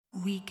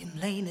We can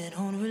blame it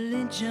on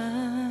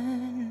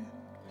religion.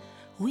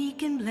 We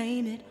can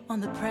blame it on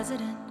the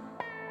president.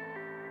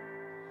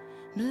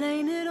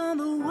 Blame it on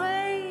the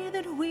way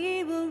that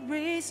we were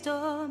raised,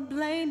 or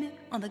blame it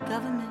on the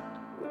government.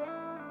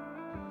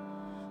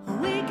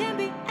 We can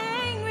be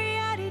angry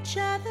at each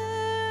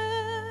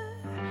other,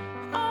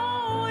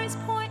 always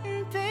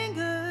pointing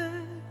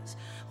fingers.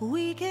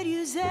 We could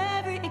use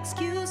every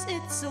excuse,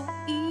 it's so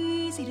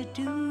easy to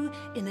do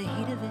in the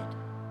heat of it.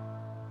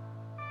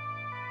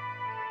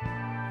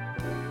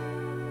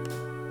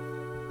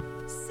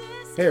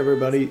 Hey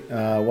everybody,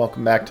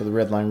 welcome back to the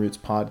Red Line Roots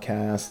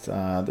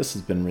podcast. This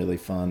has been really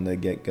fun to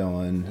get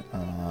going,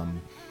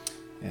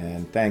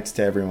 and thanks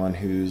to everyone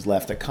who's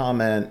left a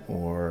comment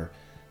or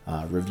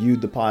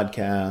reviewed the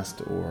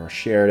podcast or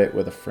shared it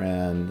with a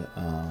friend.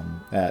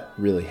 That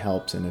really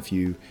helps, and if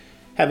you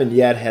haven't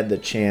yet had the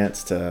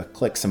chance to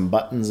click some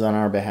buttons on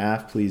our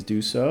behalf, please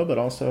do so, but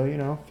also,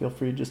 feel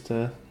free just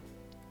to,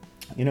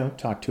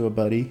 talk to a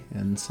buddy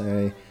and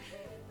say,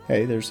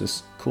 hey, there's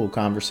this cool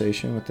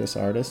conversation with this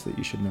artist that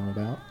you should know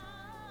about.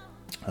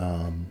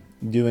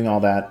 Doing all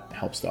that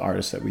helps the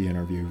artists that we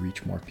interview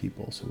reach more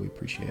people, so we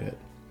appreciate it.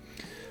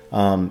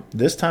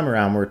 This time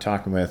around, we're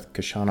talking with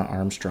Kashana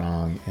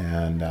Armstrong,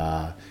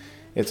 and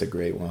it's a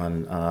great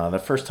one. The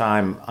first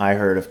time I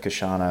heard of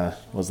Kashana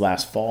was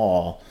last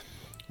fall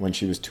when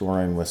she was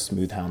touring with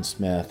Smoothhound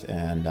Smith,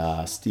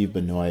 and Steve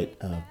Benoit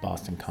of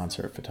Boston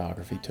Concert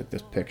Photography took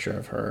this picture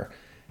of her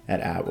at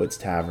Atwood's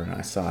Tavern.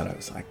 I saw it. I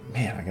was like,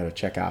 man, I got to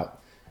check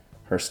out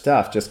her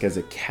stuff just because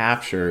it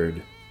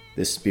captured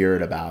this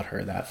spirit about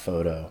her, that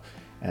photo.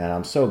 And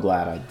I'm so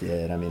glad I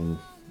did. I mean,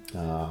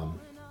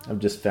 I've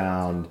just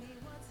found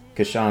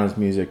Kashana's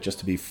music just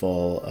to be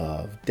full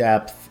of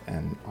depth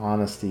and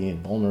honesty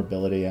and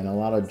vulnerability and a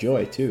lot of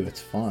joy too.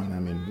 It's fun. I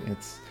mean,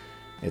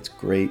 it's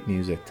great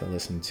music to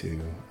listen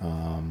to.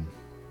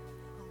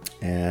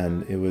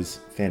 And it was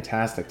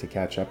fantastic to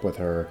catch up with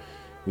her.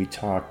 We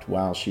talked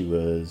while she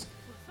was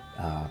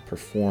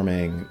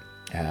performing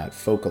at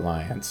Folk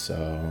Alliance.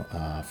 So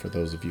for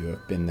those of you who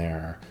have been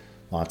there,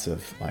 lots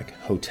of like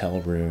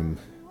hotel room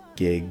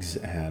gigs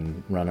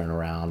and running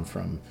around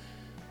from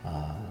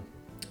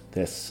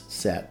this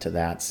set to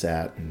that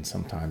set, and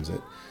sometimes at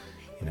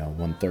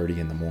 1:30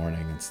 in the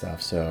morning and stuff.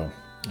 So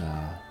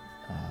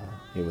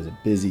it was a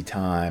busy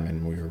time,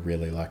 and we were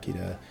really lucky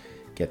to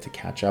get to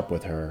catch up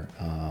with her.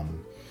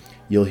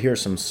 You'll hear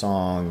some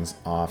songs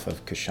off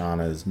of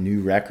Kashana's new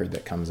record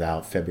that comes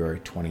out February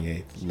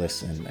 28th,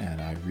 Listen,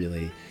 and I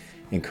really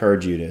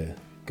encourage you to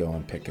go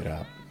and pick it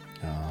up.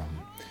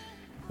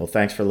 Well,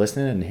 thanks for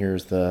listening, and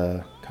here's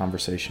the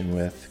conversation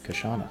with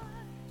Kashana.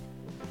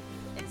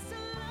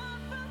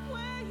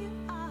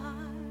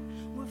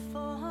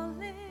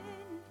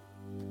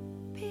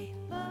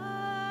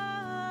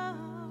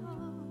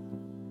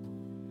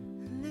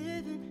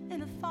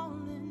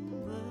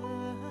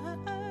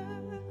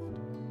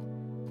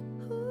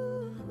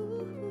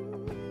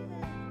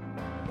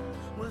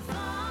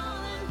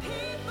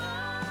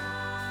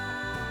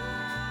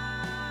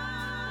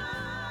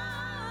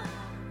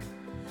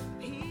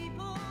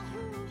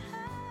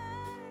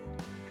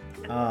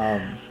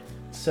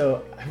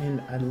 So, I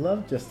mean, I'd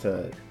love just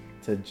to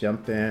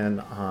jump in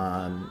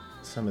on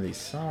some of these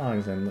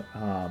songs, and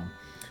I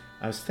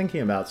was thinking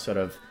about sort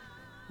of,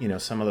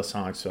 some of the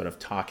songs sort of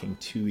talking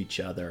to each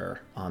other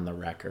on the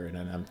record,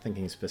 and I'm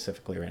thinking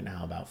specifically right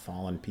now about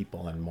Fallen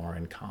People and More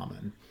in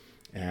Common.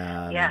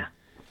 And yeah.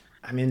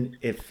 I mean,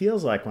 it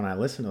feels like when I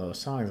listen to those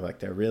songs, like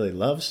they're really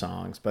love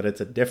songs, but it's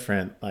a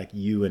different, like,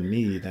 You and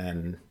Me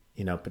than,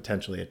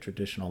 potentially a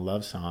traditional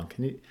love song.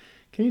 Can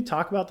you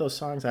talk about those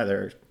songs,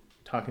 either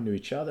talking to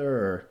each other,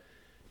 or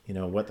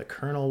what the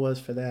kernel was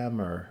for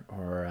them, or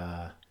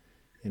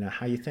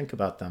how you think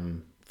about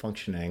them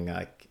functioning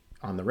like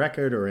on the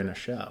record or in a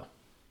show?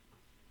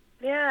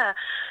 Yeah.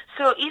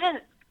 So even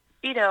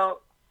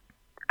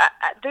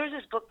there's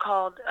this book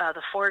called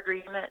The Four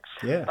Agreements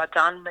by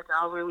Don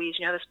Miguel Ruiz.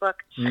 You know this book?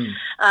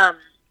 I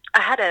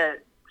had a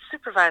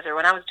supervisor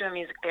when I was doing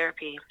music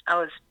therapy. I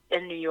was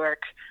in New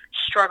York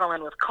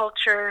struggling with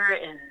culture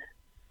and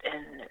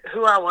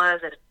who I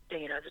was as a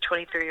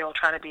 23-year-old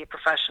trying to be a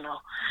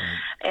professional.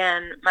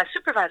 And my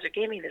supervisor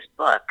gave me this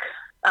book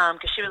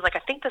because she was like, I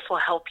think this will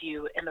help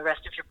you in the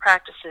rest of your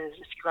practices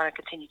if you're going to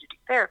continue to do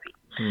therapy,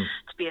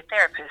 to be a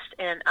therapist.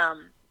 And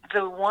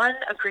the one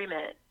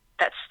agreement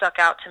that stuck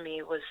out to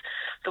me was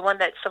the one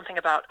that's something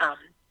about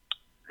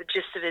the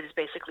gist of it is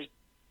basically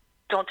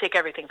don't take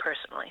everything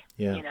personally.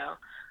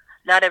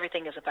 Not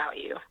everything is about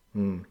you.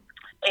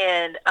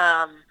 And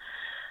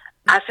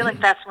I feel like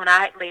that's when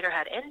I later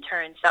had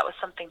interns, that was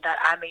something that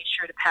I made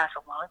sure to pass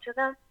along to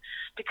them,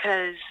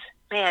 because,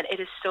 man, it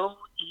is so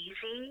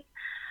easy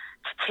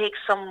to take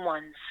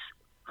someone's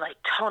like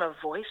tone of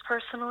voice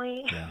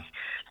personally,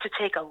 to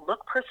take a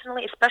look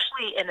personally,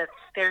 especially in a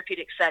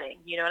therapeutic setting,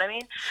 you know what I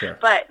mean? Sure.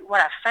 But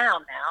what I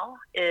found now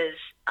is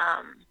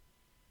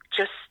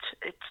just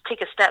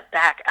take a step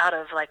back out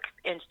of like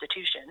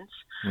institutions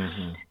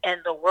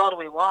and the world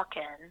we walk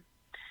in.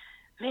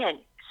 Man,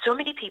 so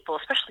many people,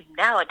 especially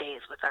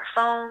nowadays with our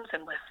phones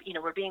and with,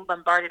 we're being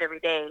bombarded every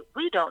day.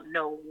 We don't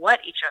know what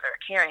each other are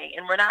carrying.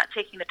 And we're not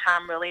taking the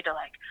time really to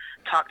like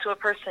talk to a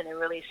person and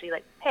really see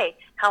like, hey,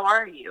 how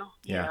are you?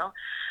 Yeah. You know,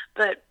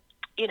 but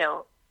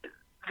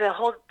the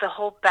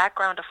whole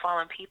background of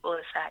fallen people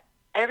is that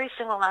every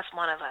single last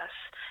one of us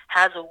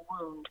has a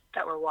wound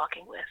that we're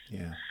walking with.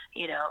 Yeah.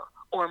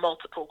 Or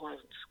multiple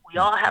wounds. We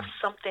all have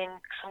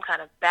something, some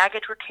kind of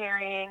baggage we're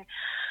carrying,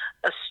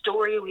 a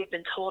story we've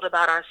been told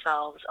about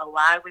ourselves, a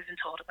lie we've been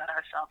told about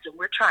ourselves, and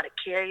we're trying to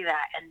carry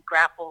that and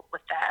grapple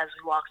with that as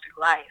we walk through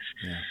life.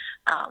 Yeah.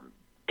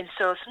 And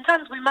so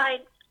sometimes we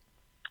might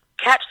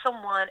catch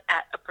someone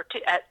at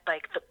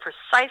like the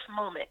precise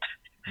moment,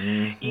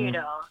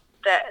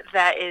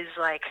 that is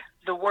like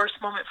the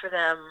worst moment for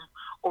them,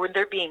 or when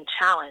they're being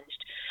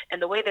challenged,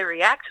 and the way they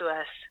react to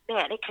us,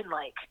 man, it can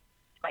like,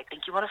 you might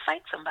think you want to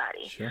fight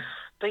somebody, sure.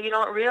 But you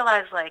don't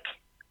realize like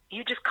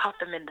you just caught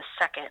them in the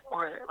second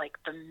or like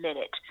the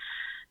minute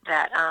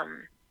that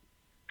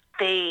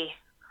they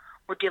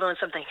were dealing with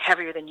something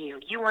heavier than you.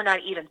 You were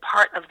not even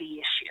part of the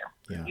issue.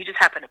 Yeah. You just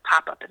happened to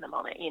pop up in the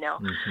moment,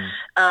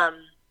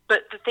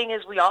 But the thing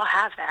is, we all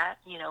have that.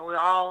 We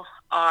all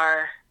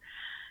are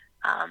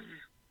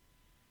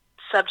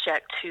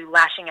subject to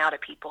lashing out at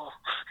people.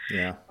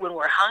 Yeah. When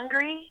we're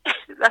hungry,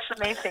 that's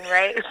the main thing,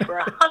 right? If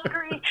we're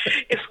hungry,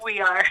 if we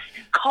are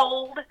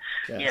cold,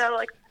 yes.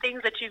 Like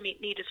things that you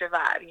need to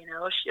survive,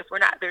 if we're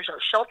not, there's no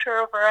shelter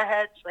over our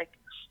heads. Like,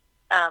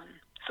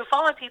 so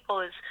fallen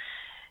people is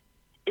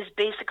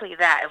basically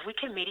that. If we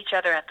can meet each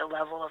other at the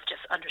level of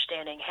just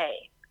understanding,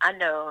 hey, I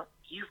know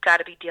you've got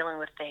to be dealing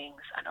with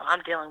things. I know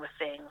I'm dealing with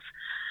things.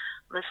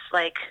 Let's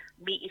like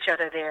meet each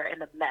other there in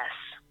the mess,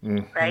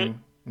 right?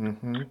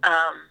 Mm-hmm.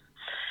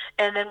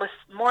 And then with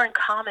more in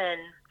common,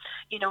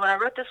 when I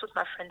wrote this with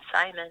my friend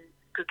Simon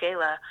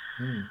Gugela,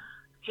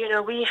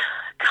 we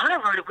kind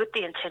of wrote it with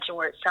the intention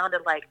where it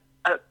sounded like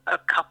a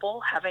couple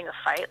having a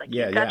fight. Like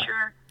you got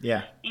you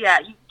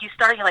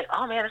start, you're like,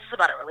 oh man, this is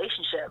about a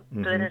relationship.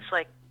 But then it's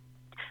like,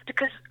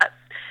 because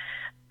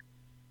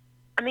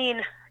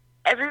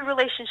every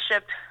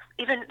relationship,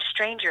 even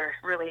stranger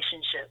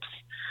relationships,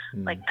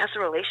 like that's a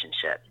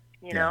relationship,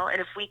 know.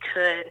 And if we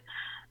could,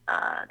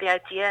 the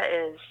idea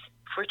is,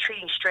 if we're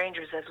treating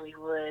strangers as we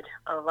would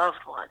a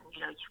loved one,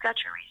 you've got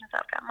your reasons,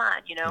 I've got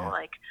mine,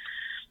 like,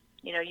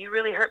 you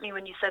really hurt me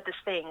when you said this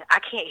thing. I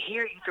can't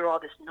hear you through all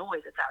this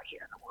noise that's out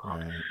here in the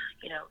world,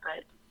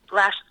 right.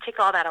 But take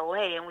all that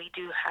away, and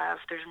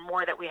there's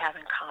more that we have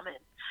in common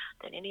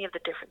than any of the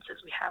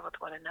differences we have with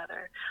one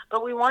another.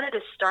 But we wanted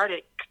to start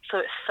it so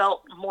it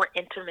felt more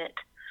intimate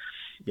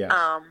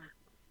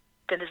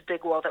than this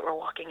big world that we're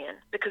walking in,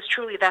 because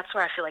truly that's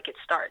where I feel like it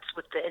starts,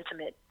 with the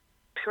intimate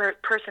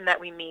person that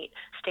we meet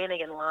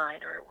standing in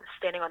line or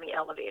standing on the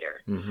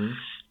elevator.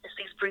 It's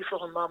these brief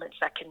little moments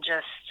that can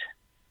just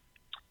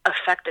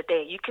affect a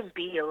day. You can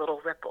be a little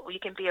ripple. You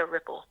can be a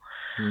ripple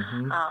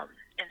in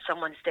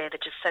someone's day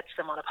that just sets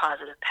them on a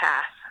positive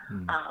path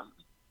in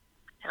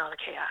all the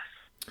chaos.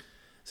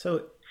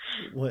 So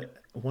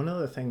one of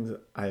the things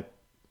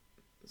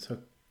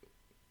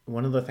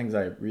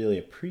I really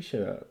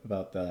appreciate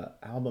about the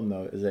album,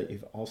 though, is that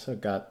you've also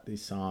got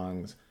these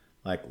songs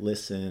like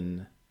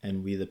Listen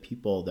and We the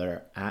People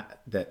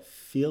that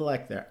feel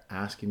like they're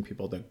asking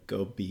people to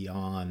go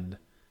beyond,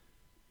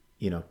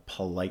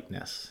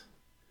 politeness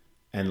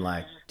and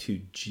like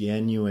to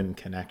genuine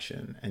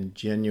connection and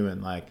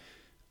genuine, like,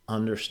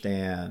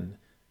 understand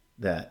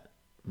that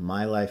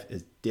my life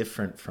is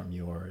different from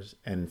yours.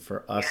 And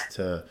for us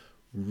to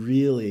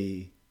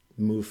really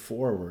move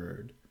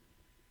forward,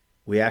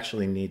 we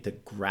actually need to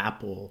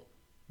grapple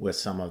with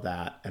some of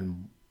that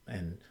and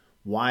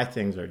why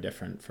things are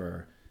different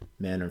for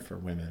men and for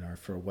women, or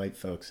for white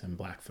folks and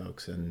black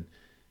folks. And,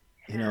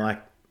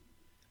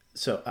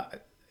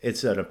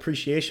 it's an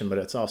appreciation, but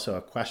it's also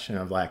a question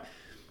of like,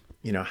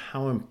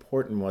 how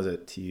important was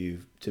it to you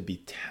to be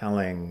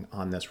telling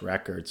on this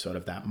record sort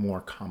of that more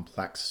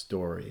complex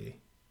story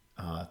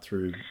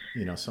through,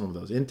 some of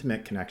those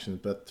intimate connections,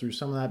 but through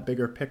some of that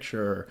bigger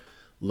picture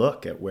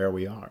look at where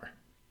we are?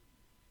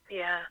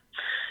 Yeah.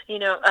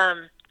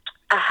 I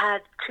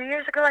had 2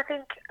 years ago, I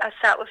think, I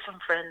sat with some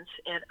friends,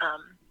 and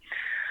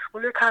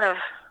we were kind of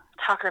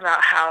talking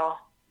about how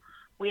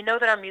we know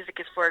that our music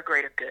is for a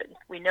greater good.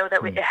 We know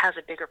that it has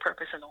a bigger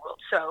purpose in the world.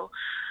 So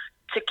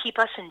to keep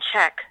us in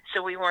check,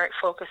 so we weren't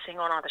focusing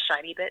on all the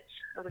shiny bits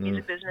of the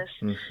music business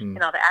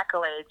and all the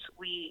accolades,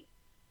 we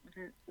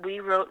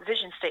wrote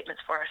vision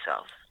statements for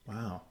ourselves.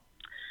 Wow.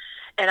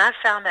 And I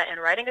found that in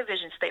writing a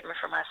vision statement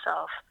for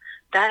myself,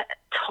 that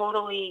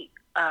totally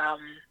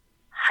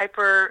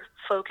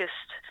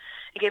hyper-focused.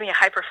 It gave me a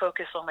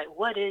hyper-focus on, like,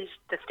 what is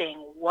the thing?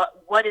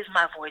 What is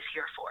my voice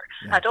here for?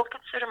 Yeah. I don't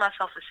consider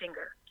myself a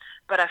singer,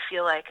 but I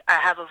feel like I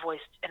have a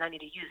voice and I need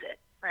to use it,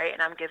 right?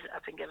 And I've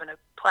been given a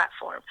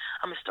platform.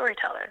 I'm a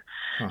storyteller.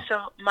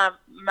 So my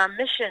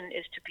mission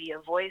is to be a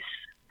voice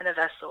and a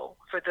vessel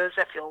for those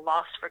that feel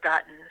lost,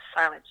 forgotten,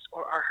 silenced,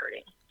 or are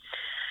hurting.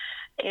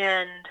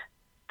 And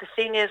the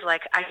thing is,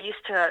 like, I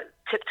used to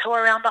tiptoe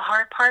around the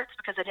hard parts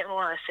because I didn't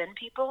want to offend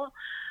people.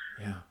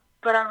 Yeah.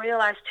 But I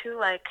realized too,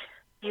 like,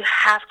 you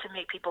have to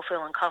make people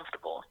feel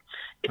uncomfortable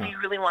if you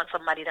really want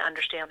somebody to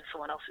understand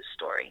someone else's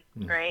story,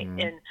 right?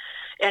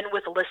 And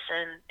with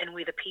Listen and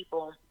We the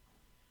People,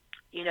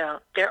 you know,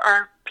 there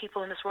are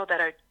people in this world that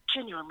are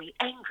genuinely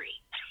angry.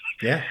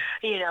 Yeah.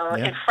 You know,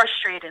 and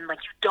frustrated, and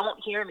like, you don't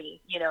hear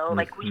me, you know,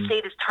 like, we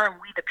say this term,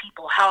 we the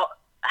people. How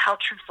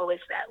truthful is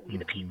that? We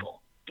the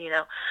people, you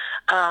know?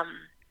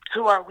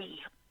 Who are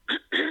we?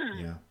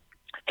 Yeah.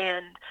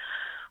 And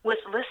with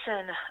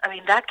Listen, I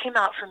mean, that came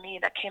out for me,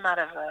 that came out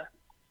of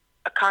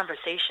a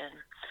conversation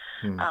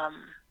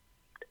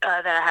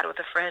that I had with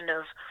a friend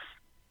of,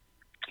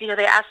 you know,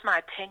 they asked my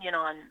opinion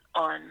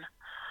on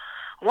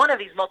one of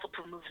these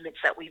multiple movements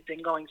that we've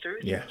been going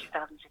through since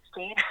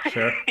 2016.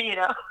 Sure. You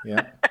know?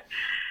 Yeah.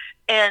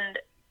 And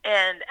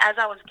as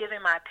I was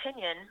giving my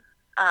opinion,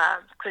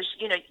 because,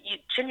 you know, you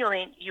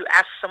genuinely, you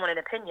ask someone an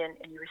opinion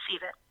and you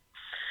receive it.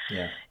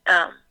 Yeah.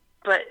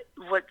 But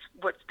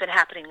what's been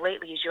happening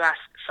lately is you ask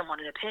someone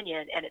an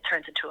opinion and it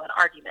turns into an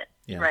argument,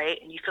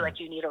 right? And you feel like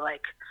you need to,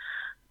 like,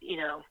 you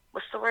know,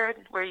 what's the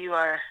word where you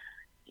are,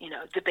 you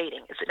know,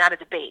 debating. Is it not a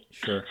debate?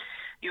 Sure.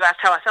 You asked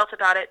how I felt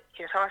about it.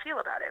 Here's how I feel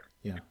about it.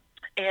 Yeah.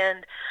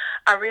 And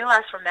I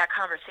realized from that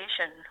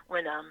conversation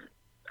when I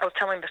was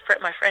telling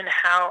my friend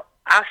how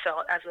I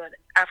felt as an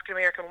African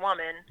American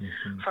woman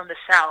from the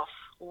South,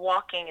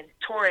 walking and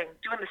touring,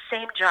 doing the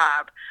same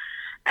job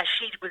as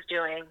she was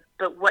doing,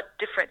 but what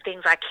different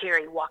things I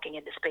carry walking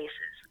into spaces.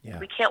 Yeah.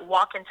 We can't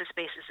walk into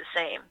spaces the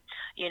same,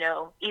 you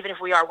know, even if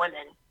we are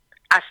women.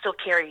 I still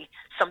carry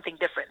something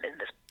different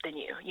than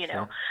you, you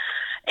know. Sure.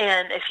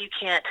 And if you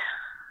can't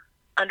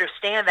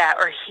understand that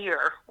or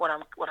hear what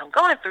I'm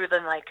going through,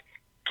 then, like,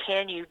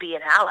 can you be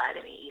an ally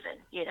to me even?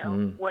 You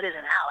know, what is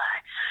an ally?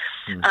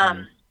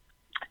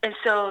 And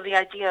so the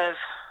idea of,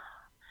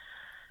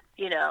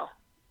 you know,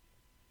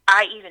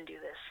 I even do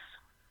this.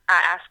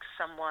 I ask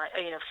someone,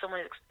 you know, if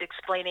someone is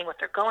explaining what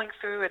they're going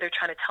through, or they're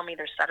trying to tell me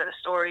their side of the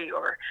story,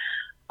 or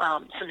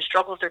some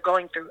struggles they're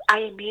going through, I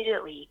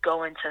immediately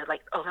go into,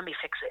 like, oh, let me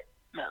fix it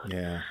mode.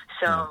 Yeah.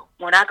 So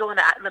when I go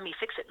into let me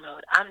fix it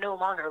mode, I'm no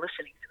longer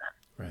listening to them.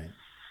 Right.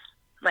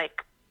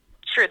 Like,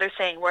 sure, they're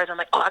saying words. I'm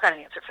like, oh, I got an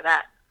answer for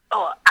that.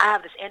 Oh, I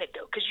have this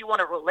anecdote, because you want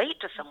to relate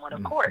to someone,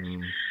 of course.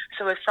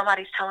 So if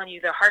somebody's telling you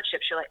their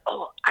hardships, you're like,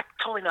 oh, I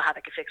totally know how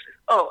they can fix this.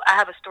 Oh, I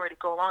have a story to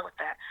go along with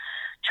that.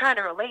 Trying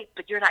to relate,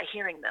 but you're not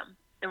hearing them.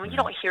 And when you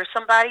don't hear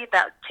somebody,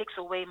 that takes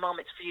away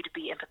moments for you to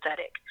be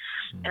empathetic.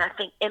 And I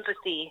think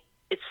empathy,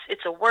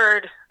 it's a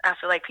word I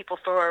feel like people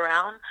throw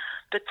around,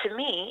 but to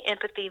me,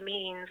 empathy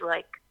means,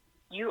 like,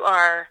 you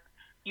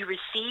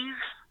receive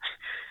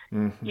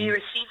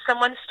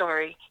someone's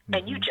story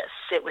and you just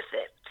sit with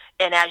it.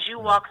 And as you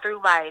walk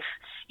through life,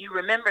 you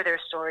remember their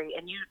story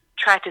and you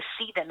try to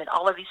see them in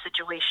all of these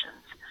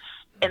situations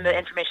and the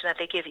information that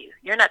they give you.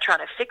 You're not trying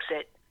to fix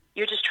it.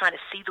 You're just trying to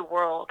see the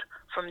world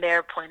from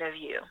their point of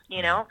view,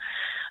 you know?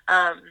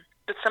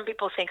 But some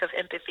people think of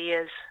empathy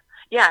as,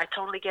 yeah, I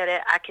totally get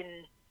it. I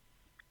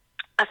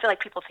feel like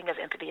people think of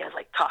empathy as,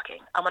 like, talking.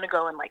 I'm going to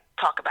go and, like,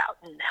 talk about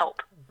and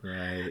help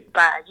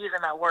by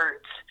using my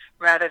words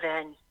rather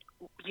than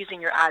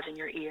using your eyes and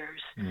your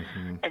ears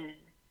and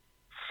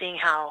seeing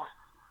how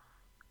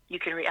you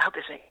can I hope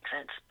this makes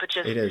sense. But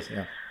just it is,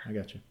 yeah. I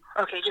got you.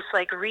 Okay, just,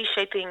 like,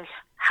 reshaping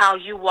how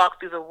you walk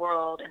through the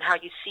world and how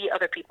you see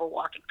other people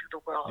walking through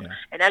the world. Yeah.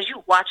 And as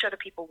you watch other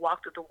people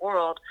walk through the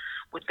world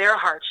with their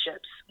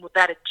hardships, will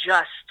that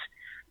adjust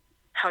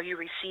how you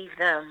receive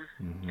them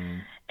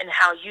and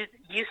how you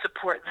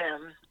support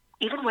them,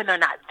 even when they're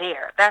not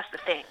there? That's the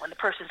thing. When the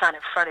person's not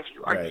in front of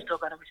you, are you still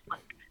going to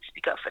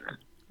speak up for them?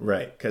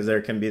 Right, because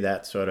there can be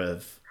that sort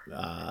of,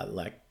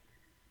 like,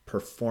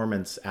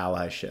 performance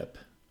allyship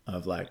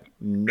of, like,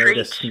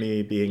 notice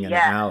me being an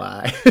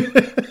ally.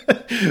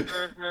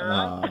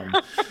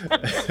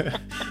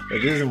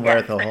 It isn't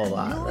worth a whole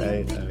lot,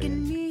 right? I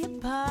mean,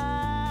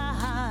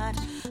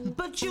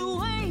 but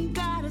you ain't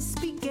gotta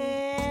speak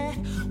it.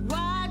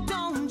 Why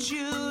don't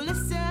you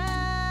listen?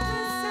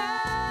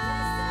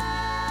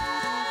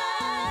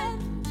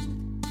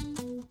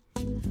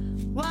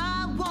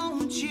 Why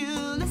won't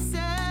you listen?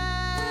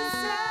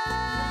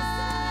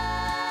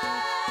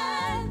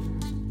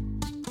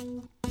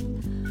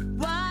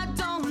 Why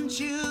don't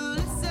you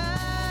listen?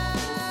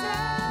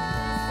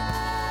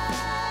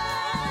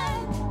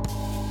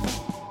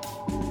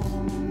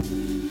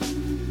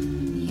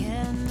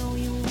 Yeah, I know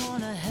you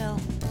wanna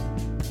help,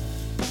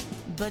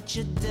 but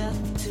you're deaf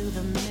to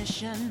the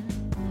mission.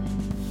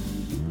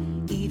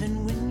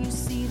 Even when you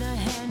see the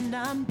hand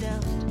I'm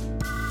dealt,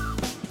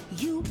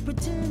 you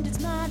pretend it's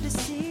my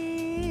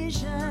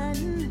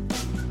decision.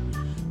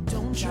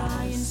 Don't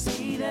try and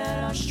say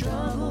that our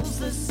struggle's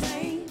the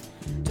same.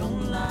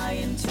 Don't lie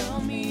and tell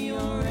me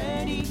you're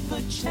ready for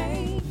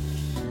change.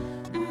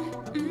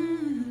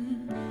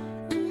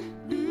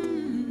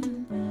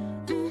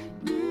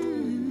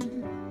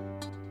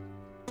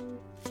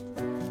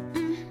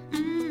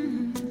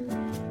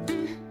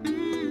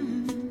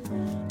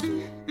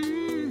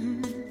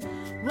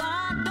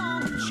 Why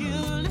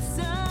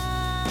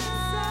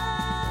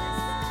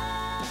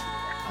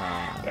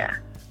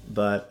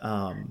But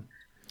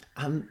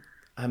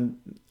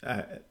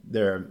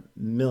there are a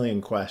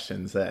million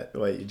questions that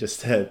what you just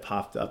said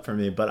popped up for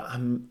me, but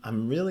I'm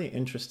really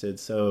interested.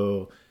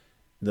 So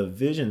the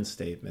vision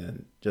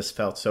statement just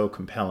felt so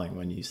compelling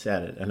when you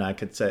said it, and I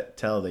could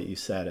tell that you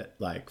said it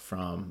like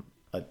from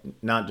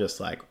not just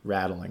like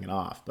rattling it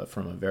off, but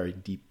from a very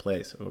deep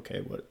place.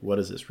 Okay, what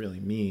does this really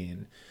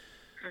mean?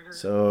 Mm-hmm.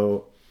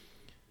 So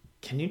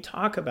can you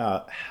talk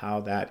about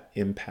how that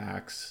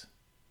impacts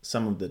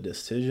some of the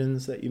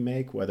decisions that you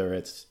make, whether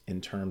it's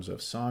in terms of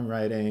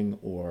songwriting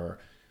or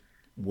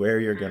where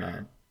you're going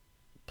to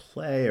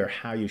play or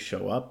how you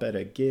show up at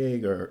a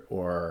gig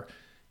or,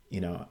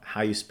 you know,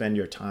 how you spend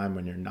your time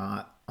when you're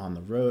not on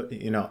the road,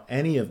 you know,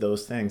 any of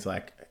those things?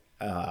 Like,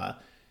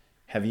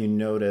 have you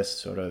noticed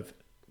sort of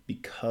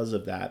because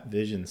of that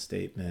vision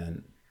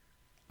statement,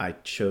 I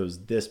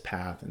chose this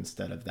path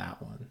instead of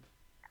that one?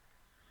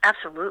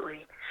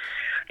 Absolutely.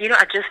 You know,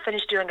 I just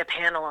finished doing a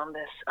panel on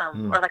this,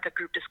 or like a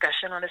group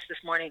discussion on this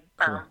morning,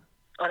 on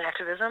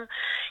activism,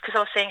 because I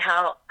was saying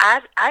how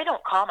I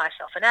don't call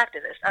myself an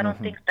activist. I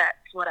don't think that's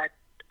what I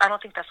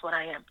don't think that's what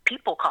I am.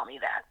 People call me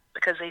that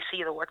because they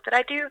see the work that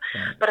I do,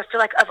 but I feel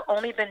like I've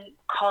only been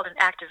called an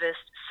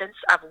activist since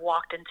I've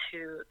walked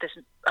into this,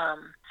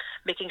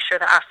 making sure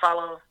that I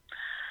follow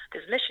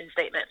this mission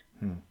statement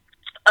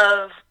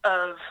of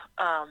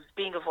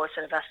being a voice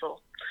in a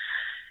vessel.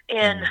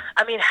 And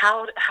I mean,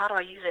 how do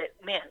I use it?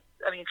 Man,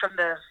 I mean, from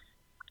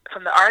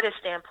the artist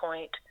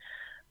standpoint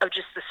of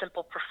just the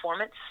simple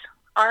performance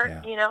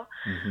art, you know,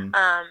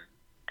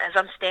 as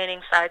I'm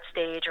standing side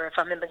stage or if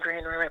I'm in the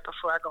green room right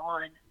before I go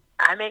on,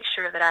 I make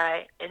sure that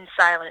I, in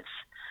silence,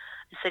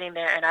 am sitting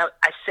there and I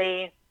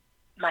say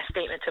my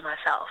statement to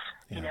myself,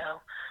 you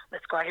know,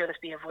 let's go out here, let's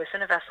be a voice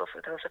in a vessel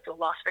for those that feel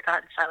lost,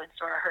 forgotten,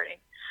 silenced, or are hurting.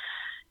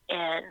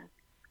 And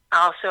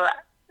I also,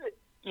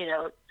 you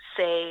know,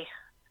 say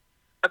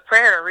a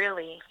prayer,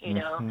 really, you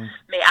know,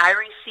 may I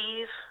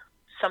receive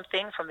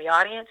something from the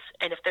audience,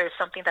 and if there's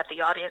something that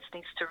the audience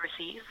needs to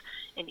receive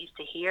and needs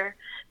to hear,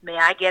 may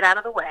I get out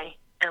of the way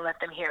and let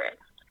them hear it.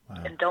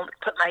 And don't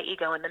put my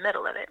ego in the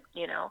middle of it,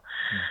 you know,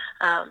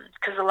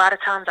 because a lot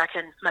of times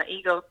my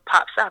ego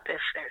pops up if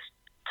there's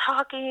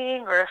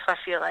talking or if I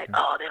feel like,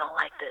 oh, they don't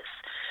like this,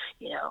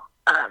 you know,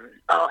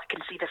 oh, I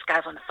can see this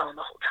guy's on the phone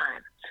the whole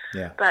time.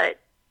 Yeah. But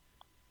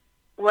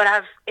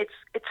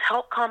it's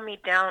helped calm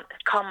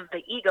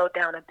the ego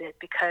down a bit,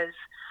 because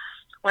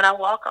when I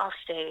walk off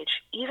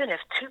stage, even if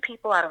 2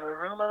 people out of a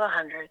room of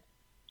 100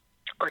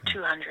 or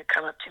 200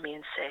 come up to me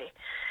and say,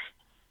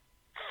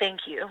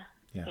 thank you,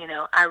 you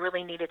know, I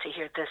really needed to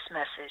hear this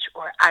message,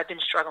 or I've been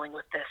struggling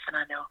with this, and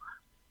I know,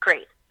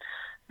 great,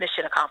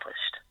 mission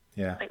accomplished.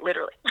 Yeah. Like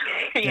literally,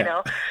 you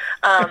know?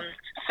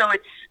 So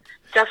it's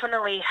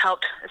definitely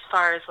helped as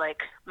far as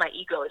like my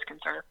ego is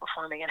concerned with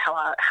performing and how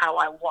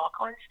I walk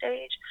on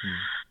stage.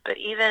 But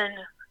even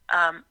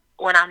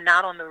when I'm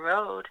not on the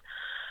road,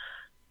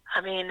 I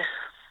mean,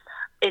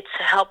 it's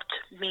helped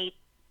me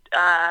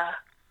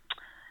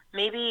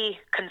maybe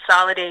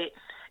consolidate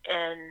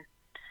and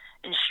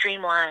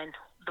streamline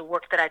the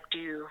work that I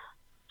do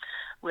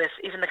with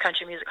even the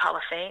Country Music Hall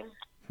of Fame.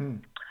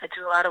 I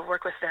do a lot of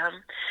work with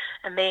them,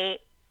 and they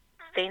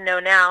know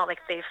now, like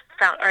they've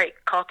found, all right,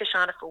 call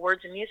Kishana for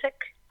words and music,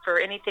 for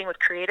anything with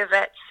creative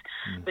vets,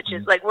 which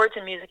is like words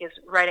and music is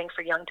writing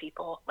for young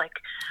people. Like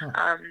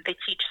they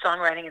teach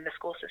songwriting in the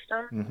school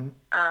system.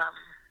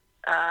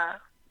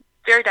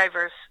 Very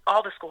diverse,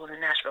 all the schools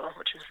in Nashville,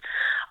 which is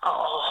a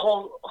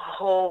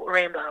whole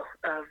rainbow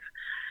of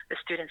the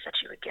students that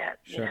you would get,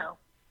 you know.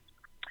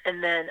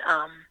 And then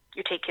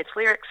you take kids'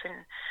 lyrics,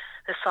 and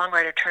the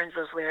songwriter turns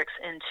those lyrics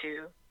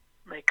into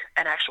like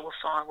an actual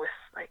song with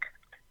like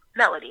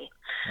melody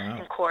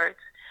and chords.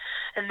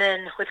 And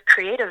then with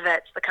creative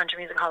vets, the Country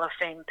Music Hall of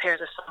Fame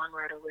pairs a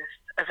songwriter with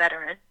a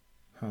veteran,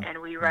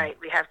 and we write.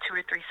 We have 2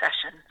 or 3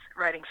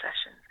 writing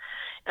sessions,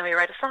 and we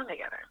write a song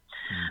together.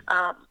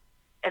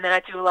 And then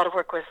I do a lot of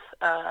work with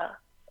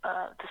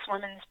this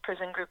women's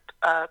prison group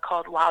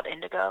called Wild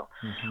Indigo,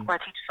 where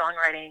I teach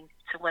songwriting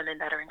to women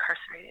that are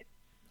incarcerated.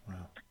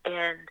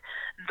 And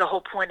the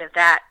whole point of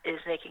that is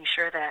making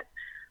sure that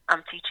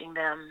I'm teaching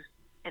them,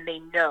 and they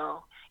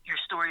know your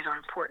stories are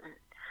important.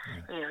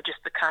 You know,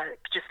 just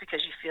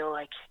because you feel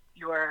like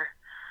you're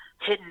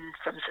hidden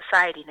from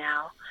society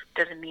now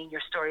doesn't mean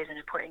your story isn't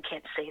important,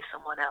 can't save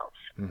someone else,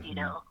 you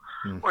know,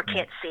 or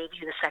can't save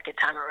you the second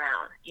time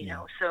around, you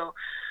know. So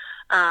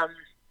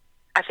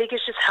I think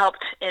it's just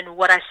helped in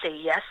what I say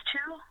yes to,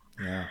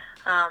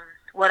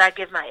 what I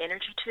give my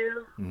energy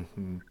to,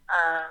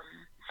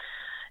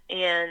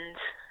 and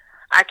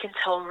I can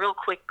tell real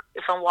quick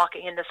if I'm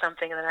walking into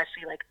something and then I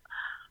see like,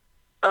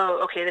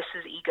 oh, okay, this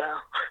is ego.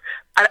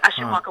 I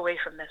should walk away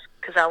from this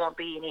because I won't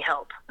be any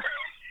help.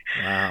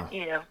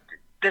 You know,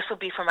 this will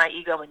be for my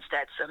ego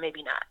instead, so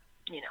maybe not,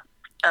 you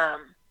know.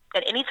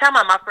 And anytime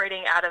I'm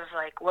operating out of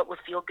like what would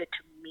feel good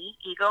to me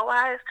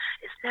ego-wise,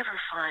 it's never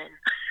fun.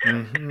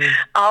 I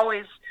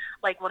always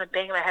like want to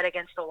bang my head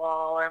against the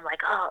wall, or I'm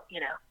like, oh, you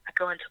know, I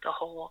go into the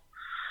whole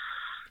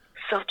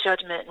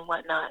self-judgment and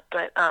whatnot.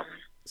 But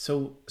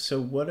So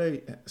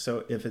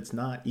if it's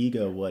not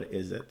ego, what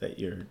is it that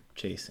you're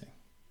chasing?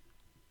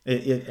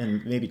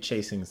 And maybe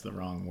chasing is the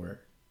wrong word.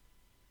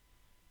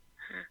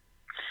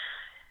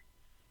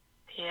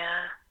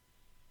 Yeah.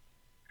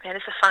 Man,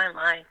 it's a fine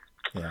line.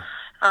 Yeah.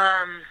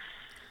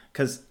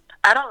 Because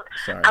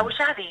Sorry. I wish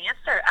I had the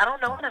answer. I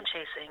don't know what I'm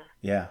chasing.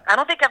 Yeah. I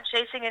don't think I'm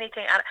chasing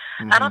anything.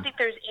 I don't think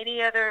there's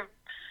any other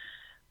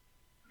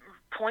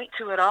point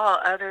to it all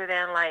other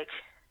than like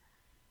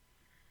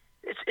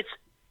it's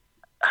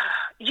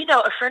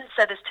a friend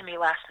said this to me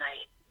last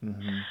night.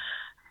 Mm-hmm.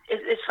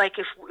 It's like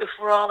if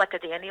we're all like a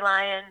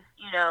dandelion,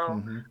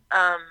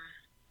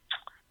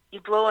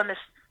 you blow on this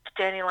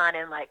dandelion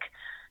and like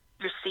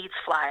your seeds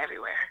fly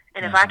everywhere.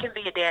 And if I can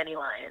be a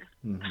dandelion,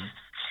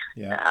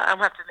 yeah, I'm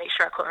gonna have to make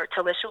sure I call her.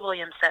 Talisha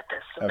Williams said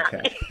this, so not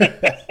me.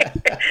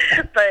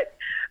 but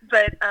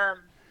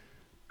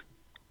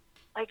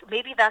like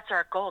maybe that's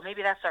our goal.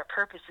 Maybe that's our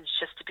purpose, is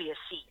just to be a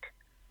seed,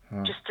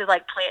 just to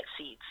like plant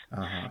seeds,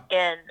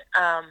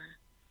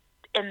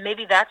 and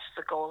maybe that's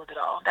the goal of it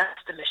all.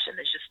 That's the mission,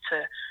 is just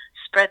to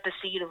spread the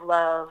seed of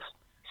love,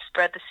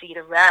 spread the seed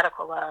of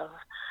radical love,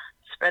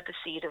 spread the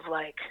seed of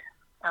like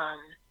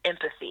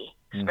empathy,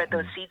 spread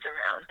those seeds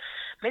around.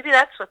 Maybe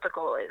that's what the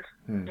goal is,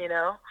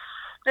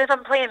 If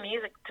I'm playing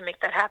music to make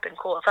that happen,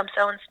 cool. If I'm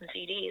selling some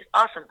CDs,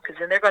 awesome, because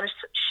then they're going to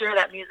share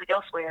that music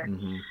elsewhere,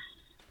 and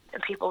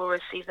people will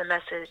receive the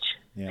message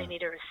they need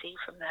to receive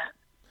from that.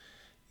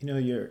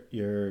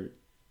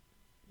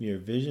 Your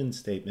vision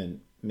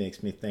statement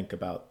makes me think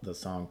about the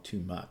song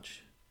Too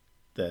Much.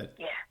 That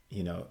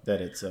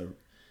that it's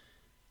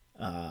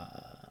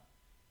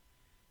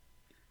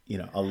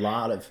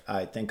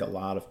I think a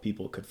lot of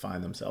people could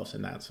find themselves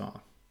in that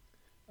song.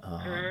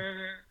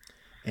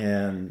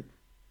 And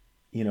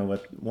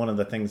one of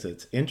the things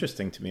that's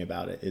interesting to me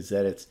about it is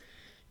that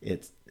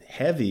it's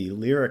heavy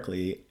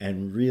lyrically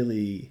and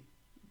really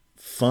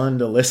fun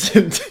to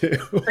listen to.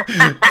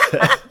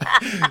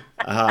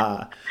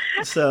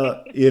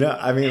 So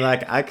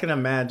I can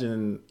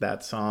imagine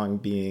that song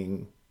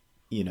being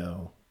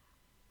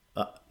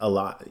a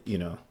lot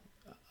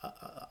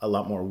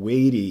more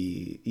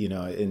weighty,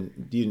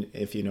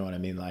 if you know what I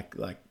mean, like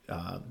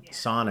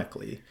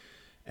sonically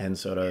and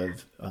sort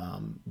of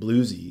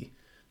bluesy.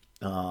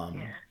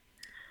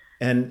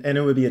 And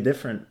it would be a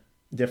different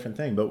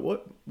thing. But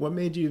what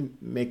made you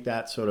make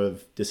that sort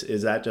of?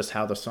 Is that just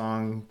how the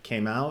song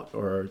came out,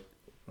 or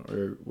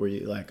were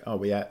you like, oh,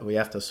 we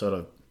have to sort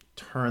of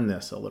turn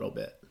this a little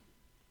bit?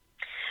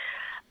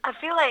 I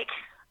feel like,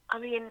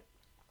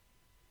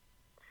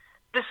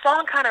 the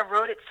song kind of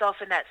wrote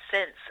itself in that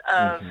sense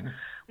of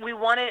we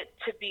wanted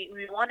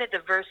the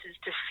verses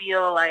to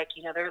feel like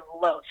they're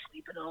low,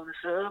 sleeping on the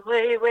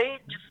subway,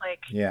 just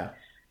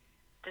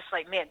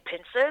like man,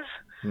 pensive.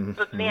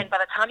 But man, by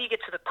the time you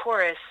get to the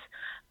chorus,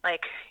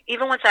 like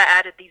even once I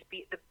added the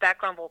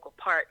background vocal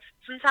parts,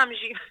 sometimes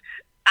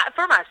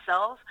for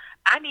myself,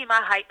 I need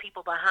my hype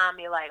people behind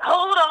me, like,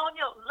 hold on,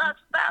 your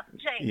luck's about to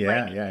change.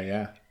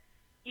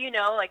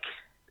 Like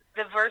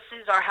the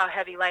verses are how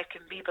heavy life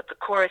can be, but the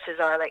choruses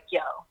are like,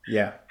 yo,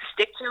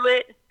 stick to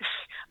it.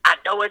 I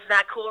know it's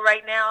not cool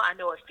right now. I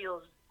know it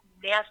feels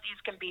nasty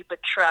as can be,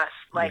 but trust.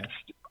 Like,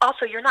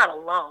 also, you're not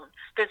alone.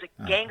 There's a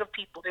gang of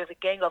people. There's a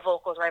gang of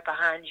vocals right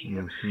behind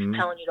you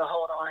telling you to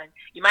hold on.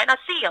 You might not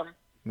see them.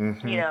 You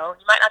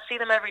might not see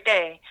them every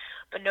day,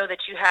 but know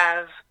that you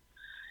have,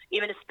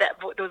 even if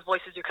those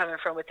voices are coming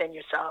from within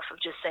yourself, of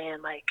just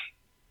saying, like,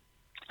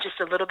 just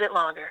a little bit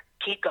longer.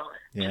 Keep going.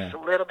 Just a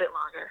little bit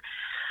longer.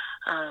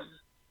 I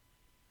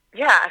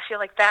feel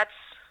like that's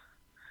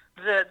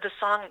the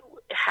song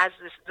has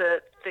this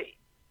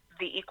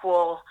the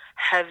equal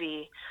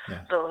heavy,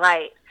 the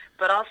light,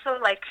 but also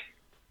like,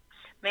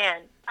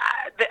 man,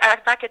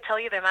 if I could tell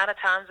you the amount of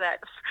times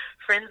that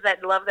friends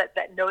that love that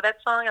know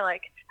that song and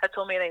like have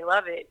told me they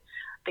love it,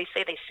 they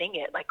say they sing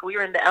it. Like we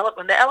were in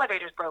when the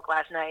elevators broke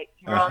last night.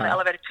 We were all in the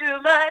elevator.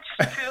 Too much.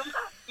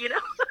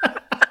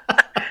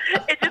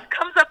 It just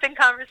comes up in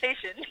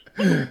conversation.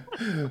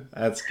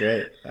 That's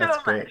great. That's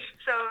great.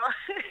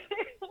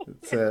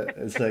 So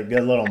it's a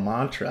good little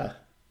mantra.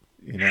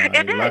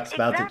 Luck's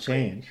about to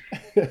change.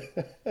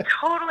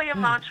 Totally a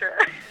mantra.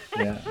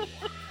 Yeah.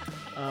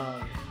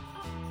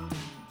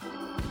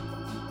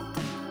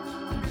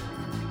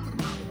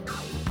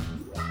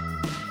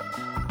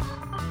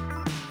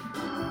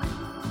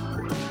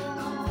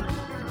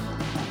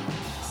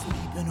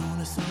 Sleeping on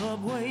a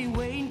subway,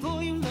 waiting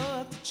for your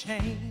luck to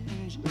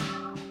change.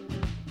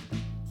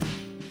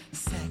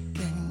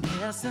 Second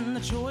guessing the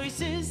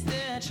choices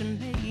that you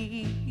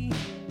made.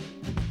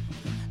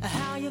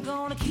 How you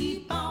gonna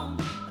keep on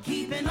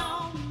keeping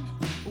on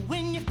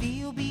when you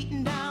feel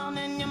beaten down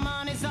and your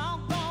money's all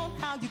gone?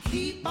 How you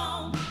keep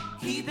on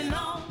keeping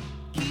on,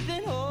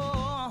 keeping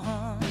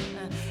on?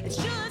 It's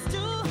just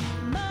too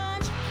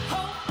much.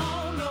 Hold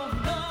on, your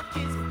luck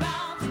is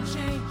about to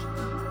change.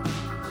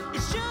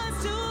 It's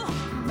just too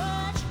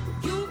much.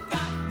 You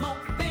got more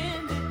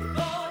than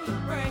before you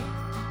break.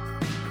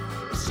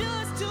 It's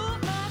just too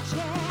much,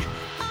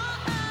 yeah.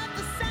 All of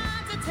the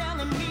signs are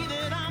telling me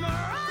that I'm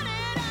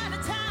running out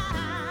of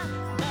time.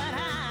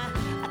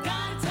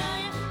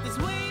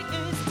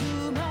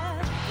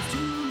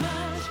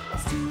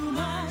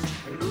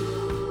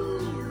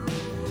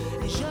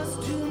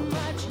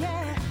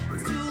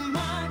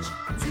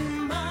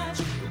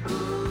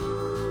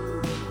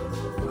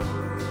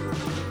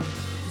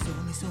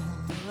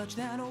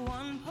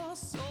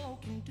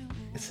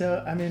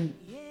 So I mean,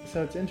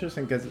 so it's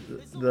interesting because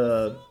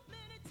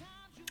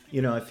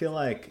I feel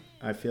like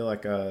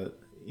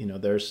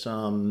there's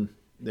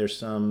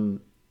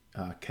some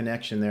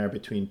connection there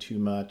between Too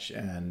Much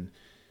and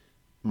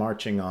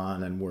Marching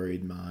On and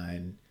Worried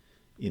Mind,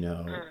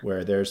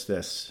 where there's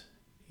this,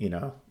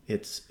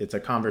 it's a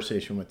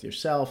conversation with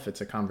yourself,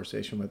 it's a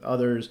conversation with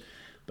others,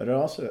 but it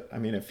also,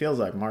 it feels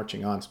like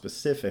Marching On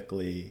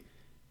specifically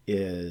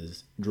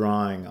is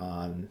drawing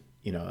on,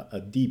 a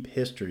deep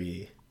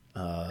history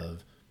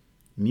of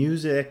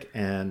music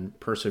and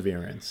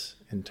perseverance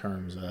in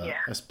terms of,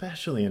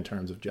 especially in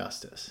terms of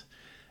justice.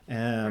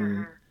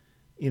 And,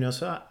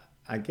 so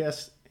I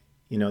guess,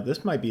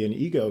 this might be an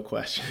ego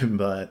question,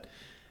 but,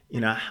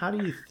 how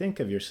do you think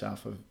of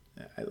yourself?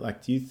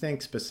 Do you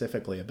think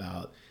specifically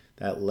about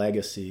that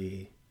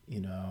legacy,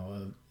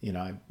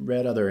 I've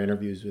read other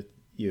interviews with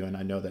you, and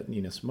I know that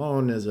Nina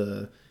Simone is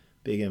a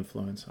big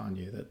influence on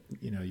you, that,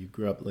 you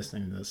grew up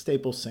listening to the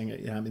Staples singer.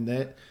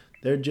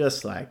 They're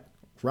just like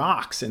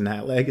rocks in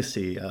that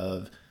legacy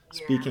of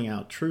speaking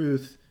out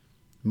truth,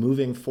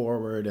 moving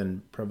forward,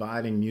 and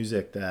providing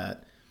music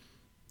that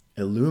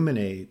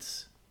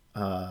illuminates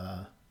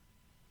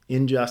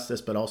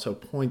injustice, but also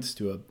points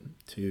to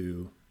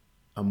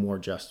a more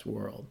just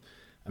world.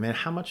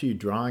 How much are you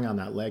drawing on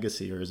that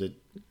legacy, or is it?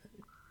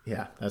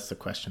 Yeah, that's the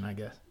question, I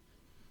guess.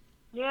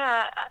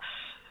 Yeah,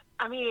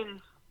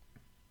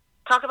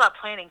 talk about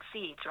planting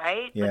seeds,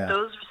 right? Yeah. But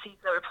those were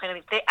seeds that were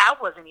planted. I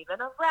wasn't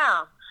even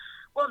around.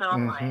 Well, no,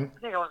 I'm lying. I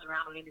think I was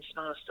around when Nina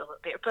Simone was still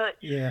up there. But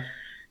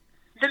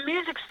the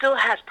music still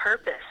has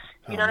purpose.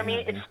 You know what I mean?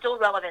 Yeah. It's still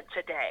relevant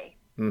today.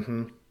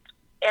 Mm-hmm.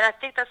 And I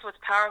think that's what's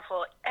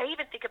powerful. I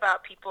even think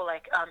about people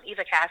like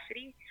Eva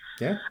Cassidy.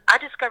 Yeah. I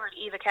discovered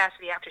Eva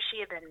Cassidy after she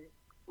had been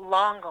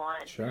long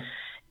gone. Sure.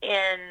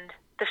 And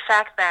the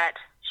fact that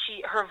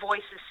her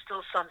voice is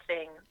still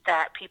something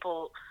that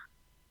people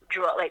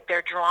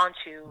they're drawn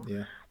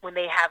to when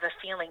they have a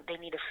feeling they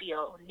need to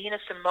feel. Nina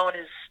Simone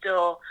is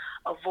still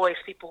a voice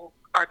people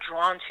are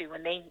drawn to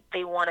when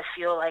they want to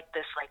feel like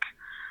this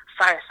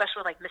fire,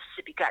 especially like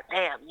Mississippi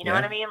Goddamn. You know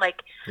what I mean?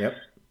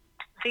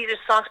 These are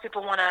songs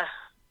people want to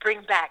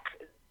bring back.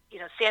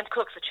 Sam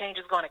Cooke's "The Change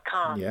Is Going to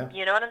Come." Yeah.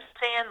 You know what I'm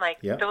saying?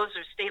 Those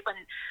are staple.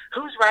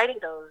 Who's writing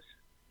those?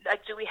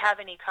 Do we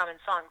have any common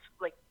songs?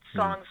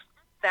 Songs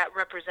that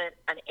represent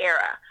an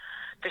era.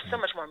 There's so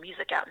much more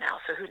music out now,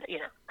 so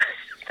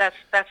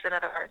that's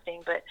another hard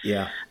thing. But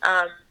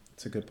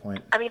that's a good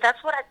point.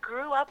 That's what I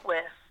grew up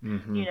with.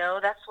 Mm-hmm.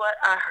 That's what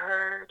I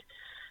heard.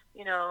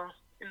 In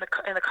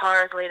the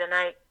cars late at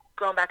night,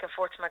 going back and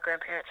forth to my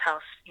grandparents'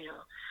 house.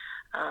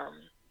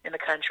 In the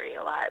country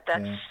a lot.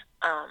 That's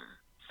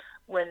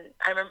when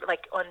I remember,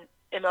 on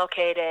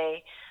MLK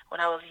Day when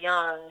I was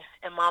young,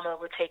 and Mama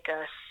would take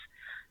us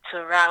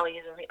to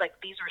rallies, and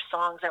these were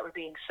songs that were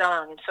being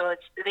sung, and so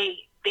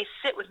they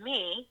sit with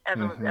me as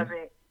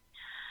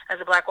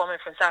a black woman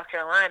from South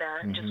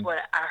Carolina, just what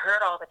I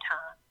heard all the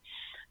time.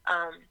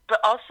 But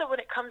also when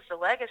it comes to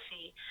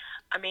legacy,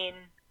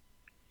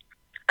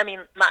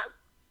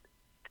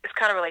 this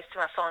kind of relates to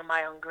my song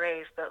 "My Own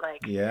Grave," but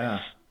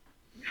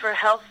for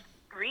health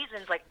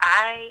reasons,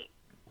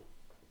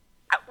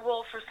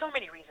 for so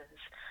many reasons,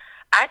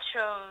 I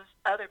chose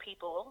other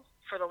people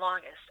for the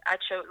longest. I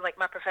chose,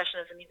 my profession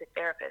as a music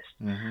therapist.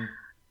 Mm-hmm.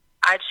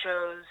 I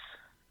chose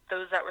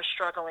those that were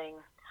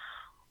struggling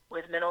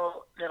with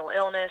mental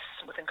illness,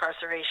 with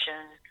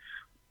incarceration.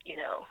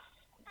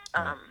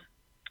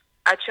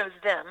 I chose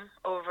them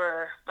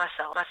over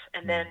myself,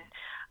 and then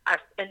I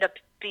end up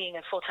being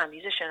a full-time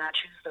musician. I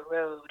choose the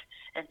road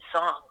and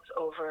songs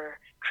over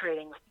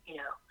creating,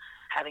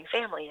 having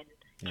family and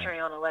carry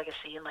on a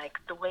legacy, and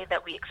the way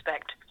that we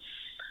expect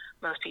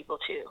most people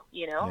to,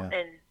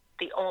 and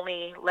the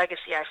only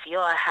legacy I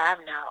feel I have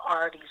now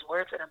are these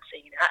words that I'm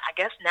singing. I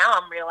guess now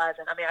I'm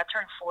realizing, I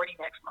turn 40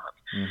 next month,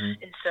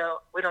 and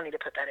so we don't need to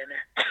put that in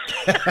there.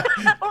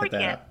 Or we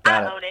can.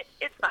 I own it.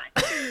 It's fine.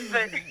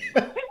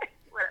 But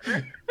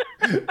whatever.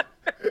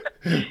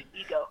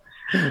 Ego.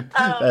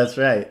 That's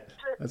right.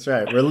 That's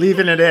right. We're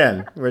leaving it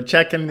in. We're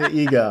checking the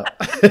ego.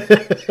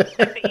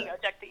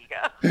 Check the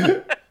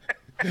ego.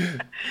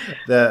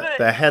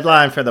 The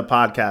headline for the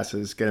podcast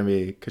is going to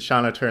be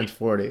Kashana turns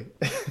 40.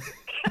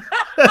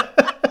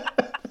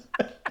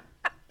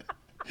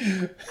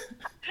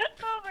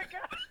 Oh my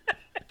god,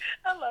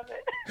 I love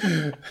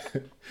it.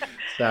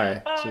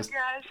 Sorry. Oh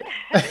gosh.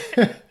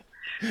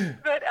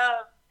 But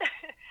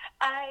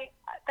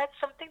that's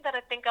something that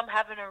I think I'm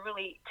having to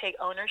really take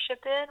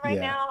ownership in right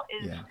now.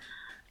 Is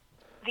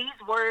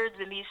these words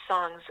and these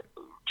songs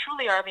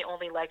truly are the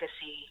only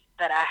legacy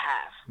that I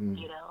have.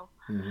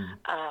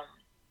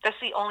 That's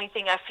the only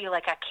thing I feel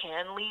like I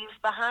can leave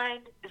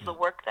behind is the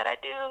work that I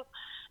do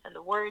and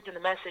the words and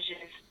the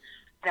messages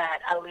that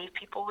I leave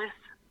people with.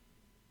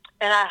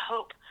 And I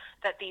hope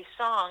that these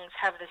songs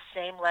have the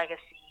same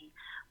legacy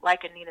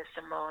like a Nina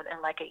Simone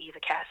and like a Eva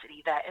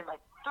Cassidy, that in like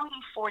 30,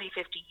 40,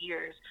 50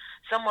 years,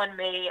 someone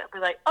may be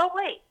like, oh,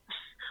 wait,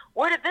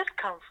 where did this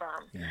come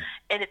from? Yeah.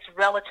 And it's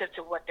relative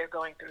to what they're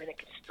going through, and it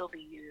can still be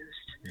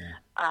used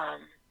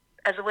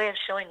as a way of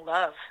showing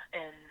love,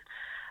 and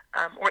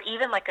or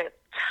even like a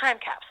time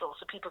capsule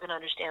so people can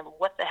understand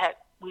what the heck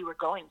we were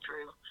going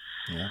through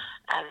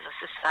as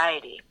a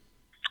society,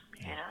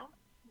 you know?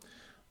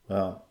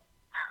 Well,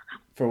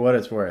 for what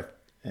it's worth,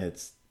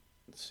 it's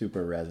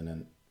super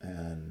resonant,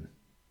 and,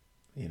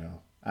 you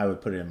know, I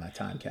would put it in my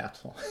time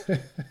capsule.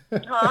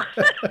 Oh.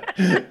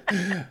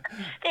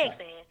 Thanks,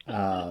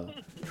 man.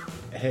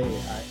 Hey,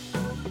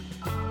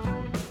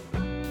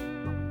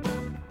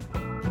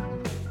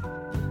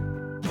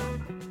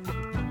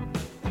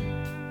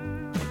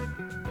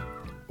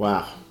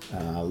 wow.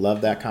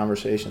 Love that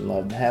conversation.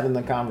 Loved having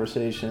the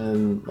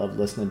conversation. Loved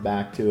listening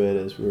back to it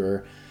as we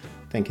were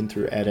thinking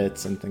through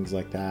edits and things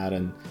like that.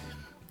 And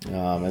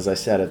as I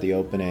said at the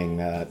opening,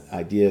 that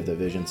idea of the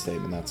vision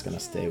statement, that's going to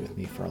stay with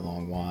me for a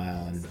long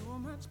while. And,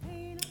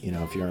 you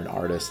know, if you're an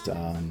artist,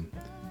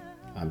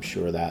 I'm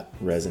sure that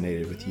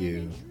resonated with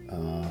you.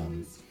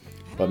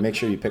 But make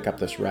sure you pick up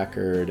this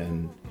record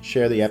and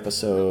share the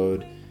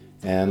episode,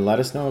 and let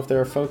us know if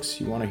there are folks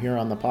you want to hear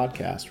on the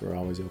podcast. We're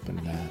always open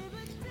to that.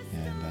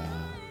 And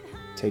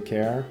take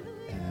care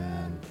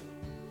and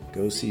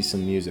go see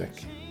some music.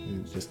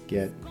 And just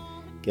get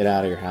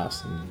out of your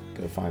house and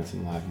go find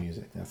some live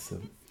music. That's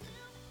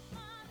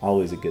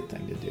always a good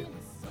thing to do.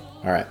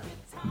 All right.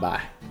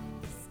 Bye.